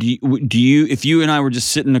 But do you, if you and I were just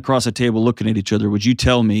sitting across a table looking at each other, would you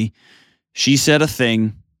tell me she said a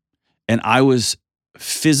thing and I was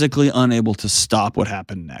physically unable to stop what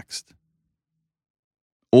happened next?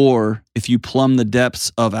 Or if you plumb the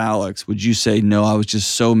depths of Alex, would you say, no, I was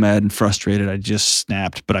just so mad and frustrated, I just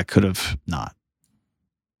snapped, but I could have not?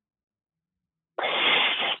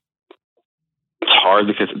 It's hard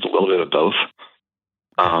because it's a little bit of both.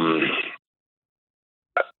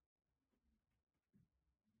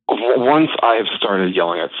 Once I've started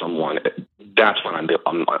yelling at someone, that's when I'm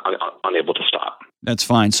unable to stop. That's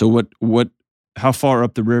fine. So how far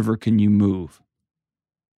up the river can you move?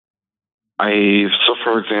 So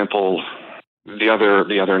for example, the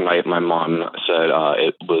other night, my mom said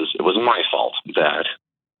it was my fault that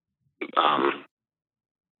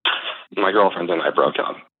my girlfriend and I broke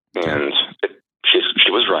up, and she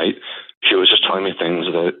was right. She was just telling me things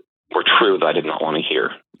that were true that I did not want to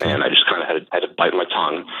hear, and I just kind of had to bite my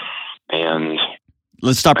tongue. And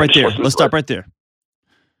let's stop right there. Let's stop right there.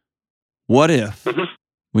 What if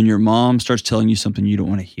when your mom starts telling you something you don't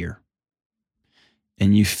want to hear.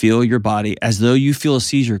 And you feel your body, as though you feel a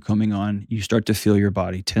seizure coming on, you start to feel your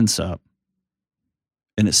body tense up.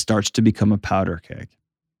 And it starts to become a powder keg.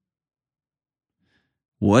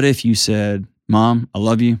 What if you said, Mom, I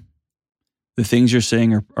love you. The things you're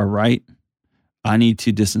saying are right. I need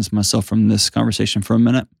to distance myself from this conversation for a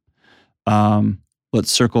minute.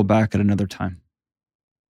 Let's circle back at another time.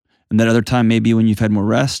 And that other time may be when you've had more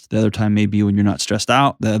rest. The other time may be when you're not stressed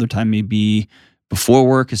out. The other time may be before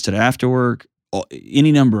work instead of after work.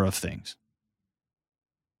 Any number of things.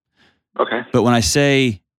 Okay. But when I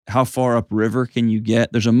say, how far upriver can you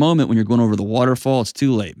get? There's a moment when you're going over the waterfall. It's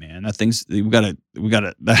too late, man.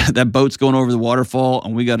 That boat's going over the waterfall,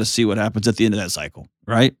 and we got to see what happens at the end of that cycle,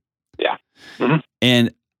 right? Yeah. Mm-hmm.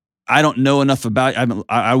 And I don't know enough about.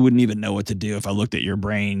 I wouldn't even know what to do if I looked at your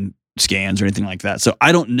brain scans or anything like that. So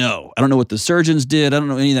I don't know. I don't know what the surgeons did. I don't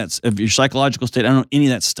know any of that of your psychological state. I don't know any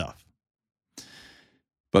of that stuff.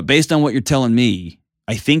 But based on what you're telling me,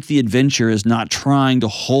 I think the adventure is not trying to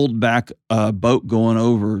hold back a boat going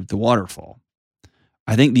over the waterfall.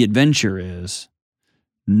 I think the adventure is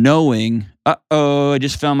knowing, I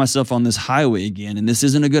just found myself on this highway again, and this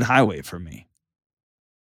isn't a good highway for me.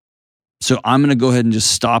 So I'm going to go ahead and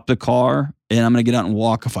just stop the car, and I'm going to get out and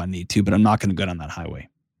walk if I need to, but I'm not going to go down that highway.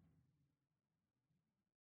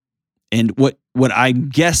 And what I'm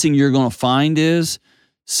guessing you're going to find is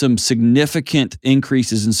some significant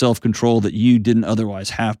increases in self-control that you didn't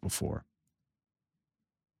otherwise have before.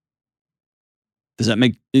 Does that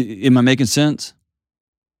am I making sense?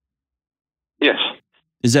 Yes.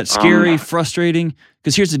 Is that scary, frustrating?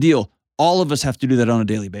 Because here's the deal. All of us have to do that on a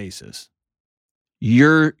daily basis.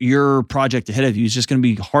 Your project ahead of you is just going to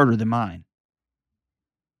be harder than mine.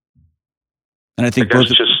 And I think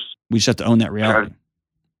we just have to own that reality.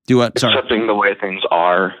 Do what? Sorry. Accepting the way things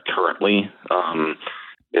are currently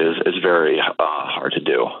is very hard to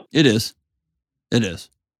do. It is. It is.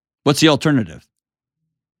 What's the alternative?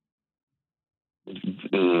 Well,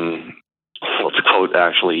 to quote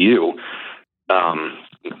actually you,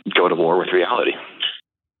 go to war with reality.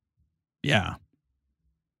 Yeah.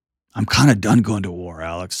 I'm kind of done going to war,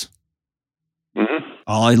 Alex. Mm-hmm.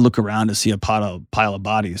 All I look around to see a pile of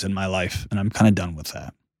bodies in my life, and I'm kind of done with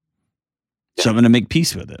that. So I'm going to make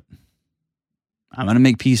peace with it.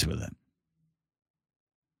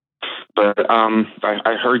 But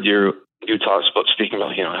I heard you talk about speaking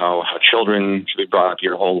about how children should be brought up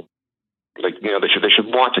your whole they should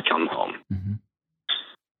want to come home. Mm-hmm.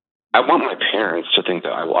 I want my parents to think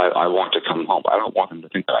that I want to come home. I don't want them to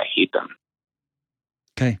think that I hate them.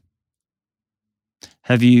 Okay.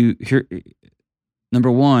 Have you here?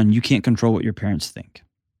 Number one, you can't control what your parents think,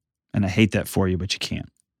 and I hate that for you, but you can't.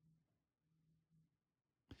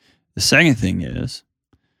 The second thing is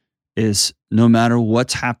no matter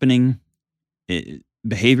what's happening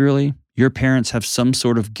behaviorally, your parents have some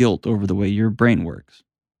sort of guilt over the way your brain works.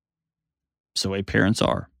 It's the way parents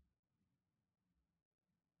are.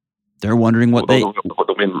 They're wondering what the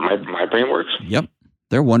way my brain works? Yep.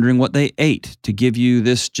 They're wondering what they ate to give you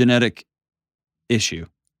this genetic issue,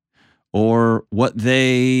 or what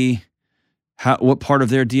part of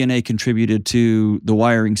their DNA contributed to the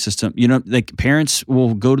wiring system. Parents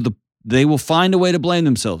will they will find a way to blame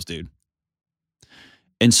themselves, dude.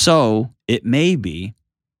 And so it may be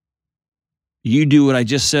you do what I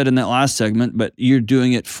just said in that last segment, but you're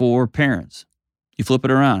doing it for parents. You flip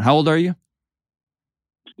it around. How old are you?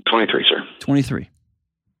 23, sir. 23.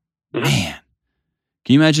 Mm-hmm. Man.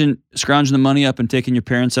 Can you imagine scrounging the money up and taking your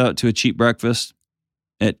parents out to a cheap breakfast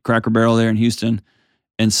at Cracker Barrel there in Houston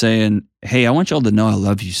and saying, hey, I want y'all to know I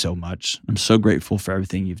love you so much. I'm so grateful for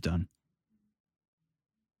everything you've done.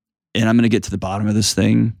 And I'm going to get to the bottom of this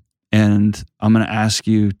thing. And I'm going to ask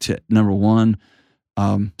you to, number one,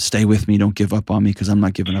 stay with me. Don't give up on me, because I'm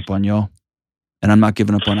not giving up on y'all. And I'm not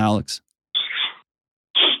giving up on Alex.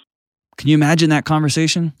 Can you imagine that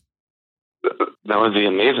conversation? That would be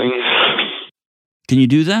amazing. Can you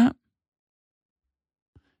do that?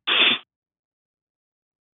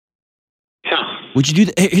 Yeah. Would you do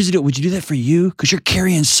that? Here's the deal. Would you do that for you? Because you're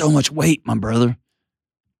carrying so much weight, my brother.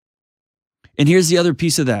 And here's the other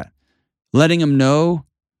piece of that. Letting them know,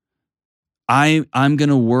 I'm going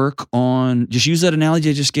to work on, just use that analogy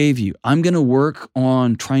I just gave you. I'm going to work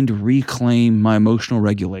on trying to reclaim my emotional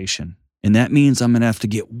regulation. And that means I'm going to have to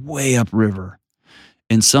get way upriver.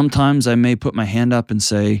 And sometimes I may put my hand up and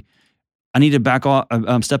say, I need to back off,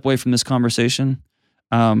 step away from this conversation.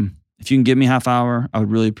 If you can give me half hour, I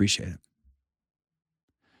would really appreciate it.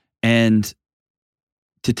 And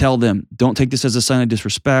to tell them, don't take this as a sign of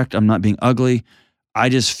disrespect. I'm not being ugly. I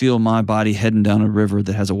just feel my body heading down a river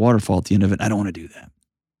that has a waterfall at the end of it. I don't want to do that.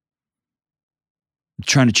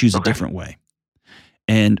 trying to choose a different way.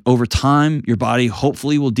 And over time, your body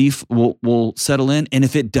hopefully will settle in. And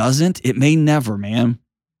if it doesn't, it may never, man.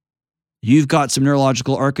 You've got some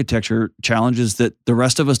neurological architecture challenges that the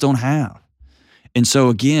rest of us don't have. And so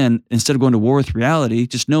again, instead of going to war with reality,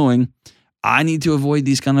 just knowing I need to avoid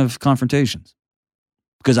these kind of confrontations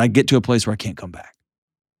because I get to a place where I can't come back.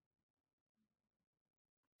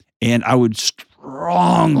 And I would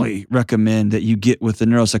strongly recommend that you get with the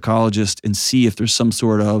neuropsychologist and see if there's some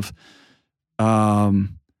sort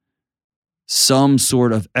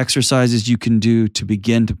of exercises you can do to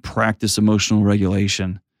begin to practice emotional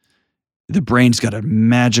regulation. The brain's got a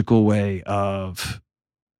magical way of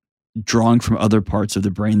drawing from other parts of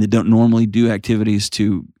the brain that don't normally do activities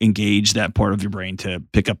to engage that part of your brain to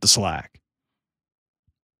pick up the slack.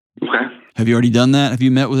 Okay. Have you already done that? Have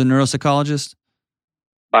you met with a neuropsychologist?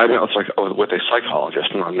 I met with a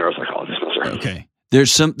psychologist, not a neuropsychologist, no, sir. Okay.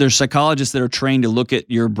 There's psychologists that are trained to look at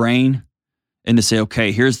your brain and to say,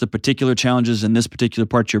 okay, here's the particular challenges in this particular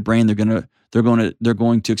part of your brain. They're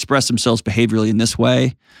going to express themselves behaviorally in this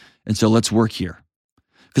way. And so let's work here.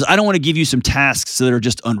 Because I don't want to give you some tasks that are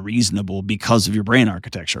just unreasonable because of your brain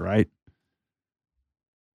architecture, right?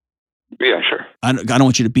 Yeah, sure. I don't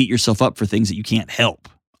want you to beat yourself up for things that you can't help.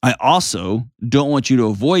 I also don't want you to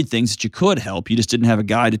avoid things that you could help. You just didn't have a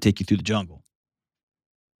guide to take you through the jungle.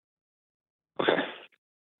 Okay.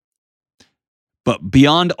 But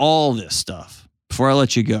beyond all this stuff, before I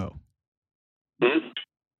let you go,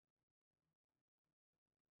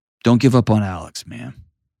 don't give up on Alex, man.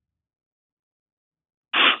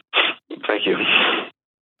 Thank you.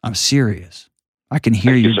 I'm serious. I can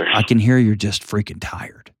hear you. Sir. I can hear you're just freaking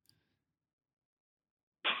tired.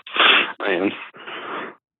 I am.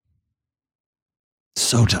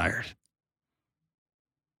 So tired.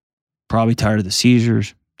 Probably tired of the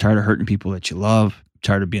seizures, tired of hurting people that you love,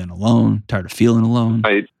 tired of being alone, tired of feeling alone.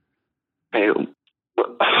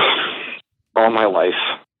 All my life,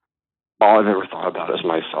 all I've ever thought about is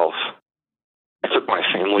myself. I took my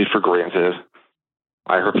family for granted.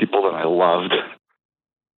 I hurt people that I loved.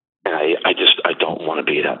 And I don't want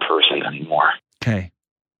to be that person anymore. Okay.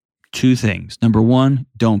 2 things. Number 1,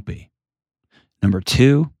 don't be. Number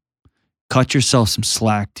 2, cut yourself some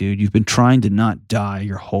slack, dude. You've been trying to not die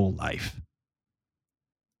your whole life.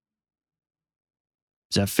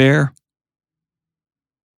 Is that fair?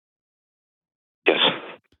 Yes.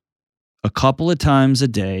 A couple of times a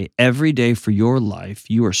day, every day for your life,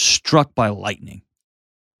 you are struck by lightning.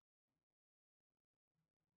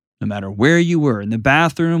 No matter where you were, in the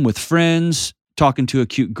bathroom, with friends, talking to a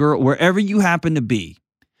cute girl, wherever you happen to be,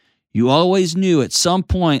 you always knew at some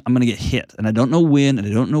point I'm going to get hit. And I don't know when, and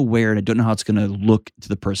I don't know where, and I don't know how it's going to look to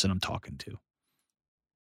the person I'm talking to.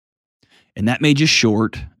 And that made you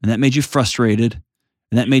short, and that made you frustrated,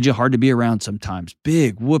 and that made you hard to be around sometimes.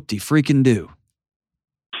 Big whoop-de freaking do.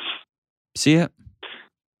 See it?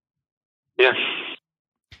 Yeah.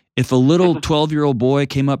 If a little 12-year-old boy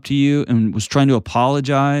came up to you and was trying to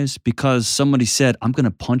apologize because somebody said, I'm going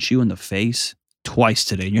to punch you in the face twice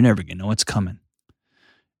today, and you're never going to know what's coming.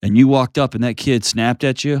 And you walked up and that kid snapped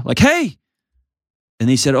at you like, hey! And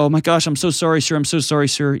he said, oh my gosh, I'm so sorry, sir. I'm so sorry,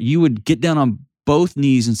 sir. You would get down on both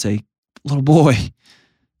knees and say, little boy,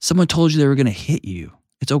 someone told you they were going to hit you.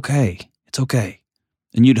 It's okay. It's okay.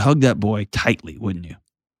 And you'd hug that boy tightly, wouldn't you?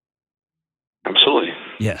 Absolutely.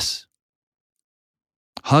 Yes.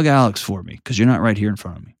 Hug Alex for me, because you're not right here in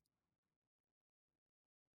front of me.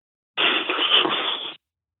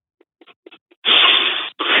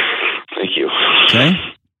 Thank you. Okay?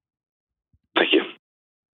 Thank you.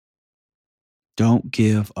 Don't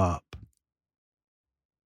give up.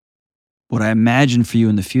 What I imagine for you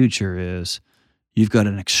in the future is you've got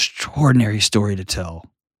an extraordinary story to tell.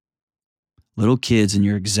 Little kids in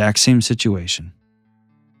your exact same situation.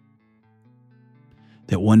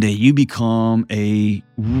 That one day you become a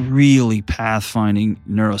really pathfinding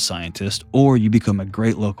neuroscientist, or you become a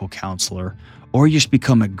great local counselor, or you just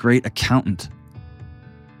become a great accountant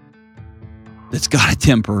that's got a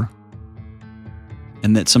temper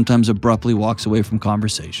and that sometimes abruptly walks away from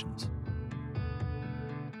conversations.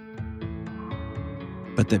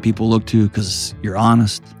 But that people look to because you're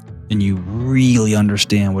honest and you really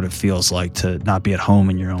understand what it feels like to not be at home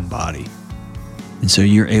in your own body. And so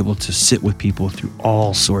you're able to sit with people through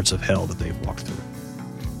all sorts of hell that they've walked through.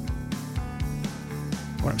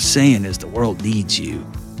 What I'm saying is the world needs you.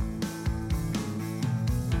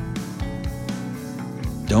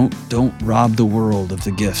 Don't rob the world of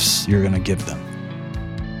the gifts you're going to give them.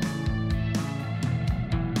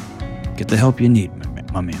 Get the help you need,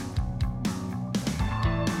 my man.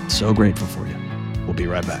 So grateful for you. We'll be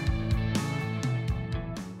right back.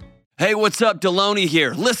 Hey, what's up? Deloney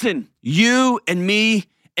here. Listen, you and me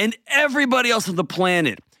and everybody else on the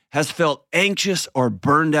planet has felt anxious or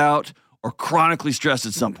burned out or chronically stressed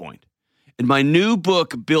at some point. In my new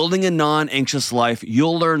book, Building a Non-Anxious Life,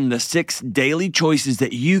 you'll learn the 6 daily choices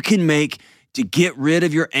that you can make to get rid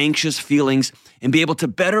of your anxious feelings and be able to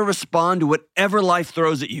better respond to whatever life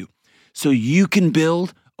throws at you so you can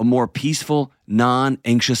build a more peaceful,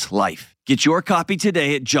 non-anxious life. Get your copy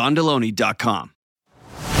today at johndeloney.com.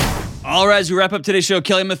 All right, as we wrap up today's show,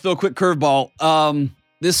 Kelly, I'm going to throw a quick curveball.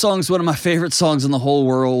 This song is one of my favorite songs in the whole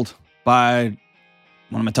world by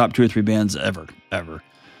one of my top 2 or 3 bands ever.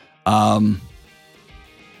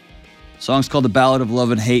 Song's called The Ballad of Love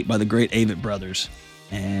and Hate by the great Avett Brothers.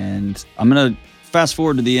 And I'm going to fast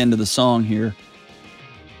forward to the end of the song here.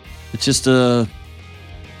 It's just a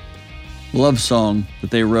love song that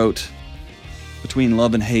they wrote between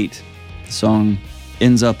love and hate. The song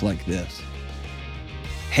ends up like this.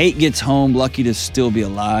 Hate gets home, lucky to still be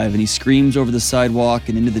alive, and he screams over the sidewalk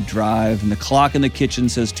and into the drive, and the clock in the kitchen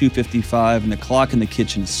says 2:55, and the clock in the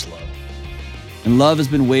kitchen is slow. And love has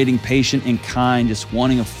been waiting, patient and kind, just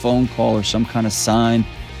wanting a phone call or some kind of sign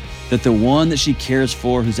that the one that she cares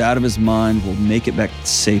for, who's out of his mind, will make it back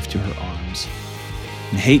safe to her arms.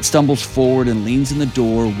 And hate stumbles forward and leans in the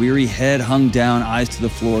door, weary head hung down, eyes to the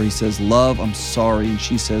floor. He says, "Love, I'm sorry." And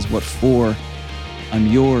she says, "What for?" "I'm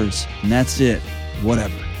yours, and that's it.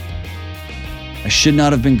 Whatever. I should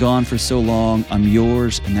not have been gone for so long. I'm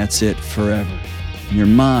yours, and that's it, forever. And you're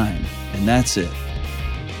mine, and that's it,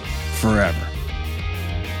 forever."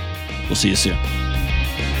 We'll see you soon.